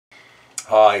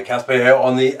Hi, Caspar here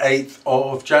on the 8th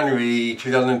of January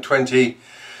 2020.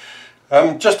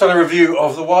 Just done a review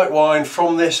of the white wine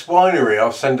from this winery.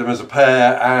 I've sent them as a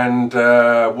pair, and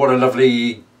what a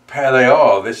lovely pair they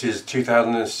are. This is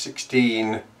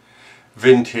 2016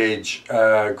 vintage,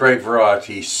 grape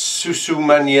variety,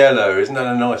 Susumaniello. Isn't that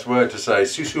a nice word to say?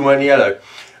 Susumaniello.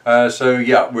 So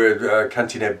yeah, we're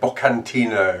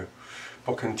Boccantino.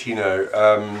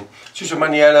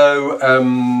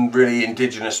 Susumaniello, really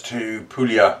indigenous to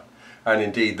Puglia, and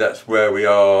indeed that's where we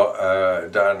are,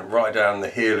 right down the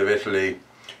heel of Italy.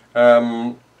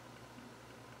 Don't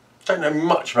know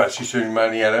much about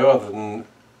Susumaniello other than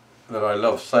that I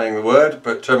love saying the word,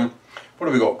 but what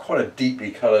have we got? Quite a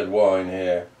deeply coloured wine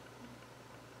here.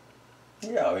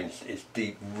 Yeah, I mean it's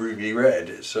deep ruby red.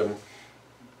 It's rather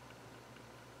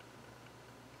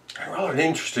an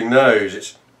interesting nose.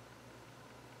 It's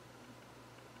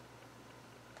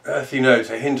earthy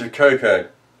notes, a hint of cocoa,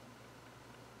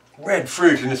 red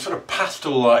fruit in this sort of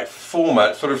pastel-like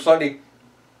format, sort of slightly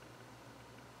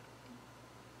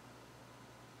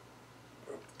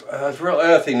has real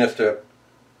earthiness to it,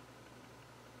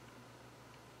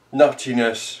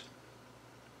 nuttiness.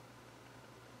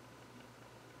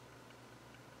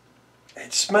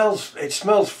 It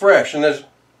smells fresh, and there's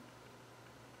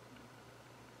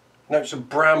notes of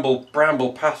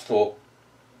bramble pastel,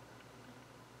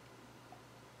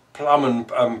 plum and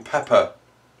pepper,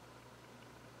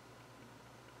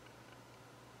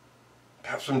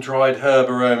 perhaps some dried herb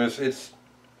aromas. It's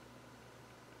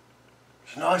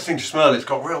a nice thing to smell. It's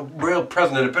got real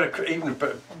presence, and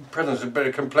a bit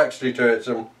of complexity to it.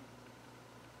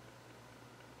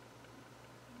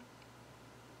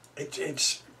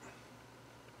 It's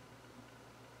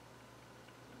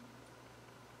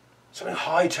something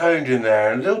high toned in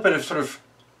there, and a little bit of sort of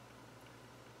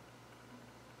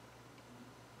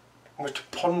almost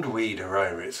pondweed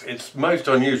aroma. It's most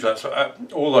unusual. That's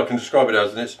all I can describe it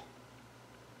as, and it's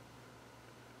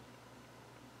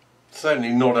certainly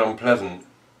not unpleasant. In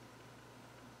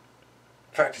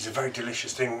fact, it's a very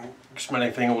delicious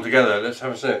smelling thing altogether. Let's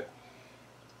have a sip.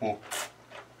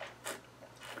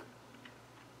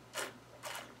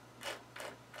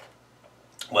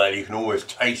 Well, you can always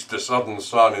taste the southern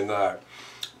sun in that.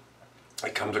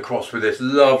 It comes across with this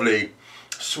lovely,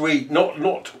 sweet, not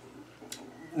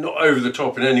over the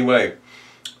top in any way,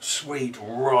 sweet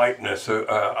ripeness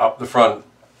up the front,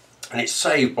 and it's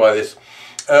saved by this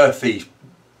earthy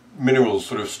mineral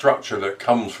sort of structure that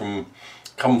comes from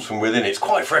within. It's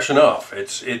quite fresh enough.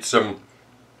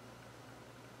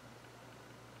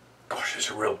 Gosh, it's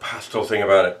a real pastel thing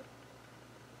about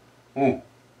it.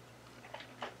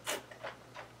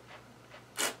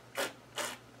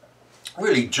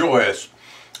 Really joyous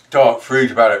dark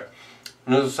fruit about it,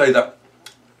 and as I say, that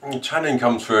tannin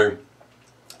comes through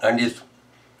and is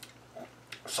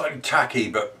slightly tacky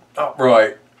but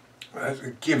upright.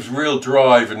 It gives real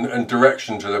drive and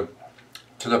direction to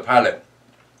the palate.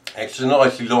 It's a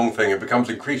nicely long thing. It becomes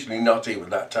increasingly nutty with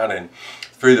that tannin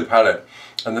through the palate,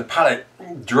 and the palate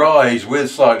dries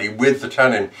slightly with the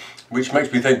tannin, which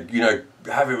makes me think, you know,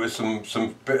 have it with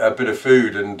a bit of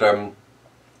food, and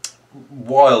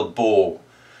wild boar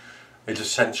is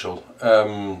essential.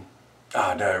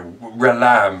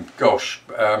 Lamb, gosh,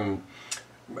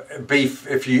 beef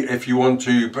if you want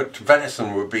to, but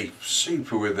venison would be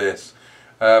super with this.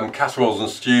 Casseroles and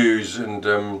stews, and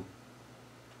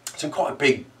some quite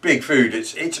a big food.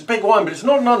 It's a big wine, but it's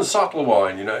not an unsubtle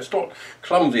wine. You know, it's not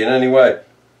clumsy in any way.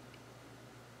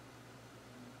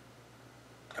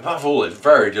 Above all, it's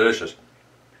very delicious.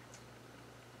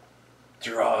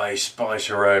 Dry spice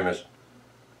aromas,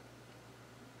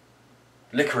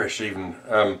 licorice even.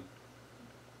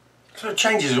 Sort of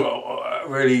changes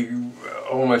really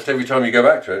almost every time you go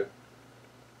back to it.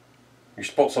 You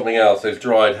spot something else. There's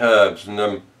dried herbs,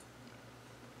 and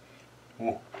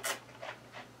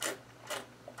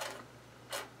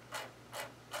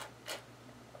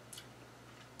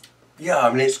yeah,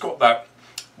 I mean, it's got that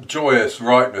joyous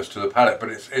ripeness to the palate, but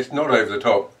it's not over the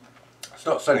top. It's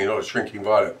certainly not a shrinking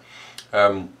violet,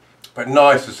 but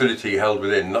nice acidity held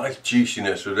within, nice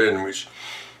juiciness within, which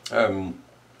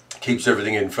keeps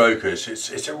everything in focus.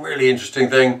 It's a really interesting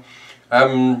thing.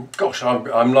 Gosh,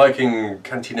 I'm liking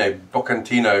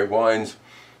Boccantino wines.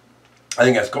 I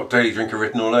think that's got Daily Drinker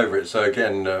written all over it. So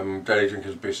again, Daily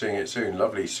Drinkers will be seeing it soon.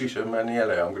 Lovely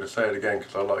Susumaniello. I'm going to say it again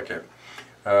because I like it.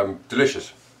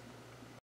 Delicious.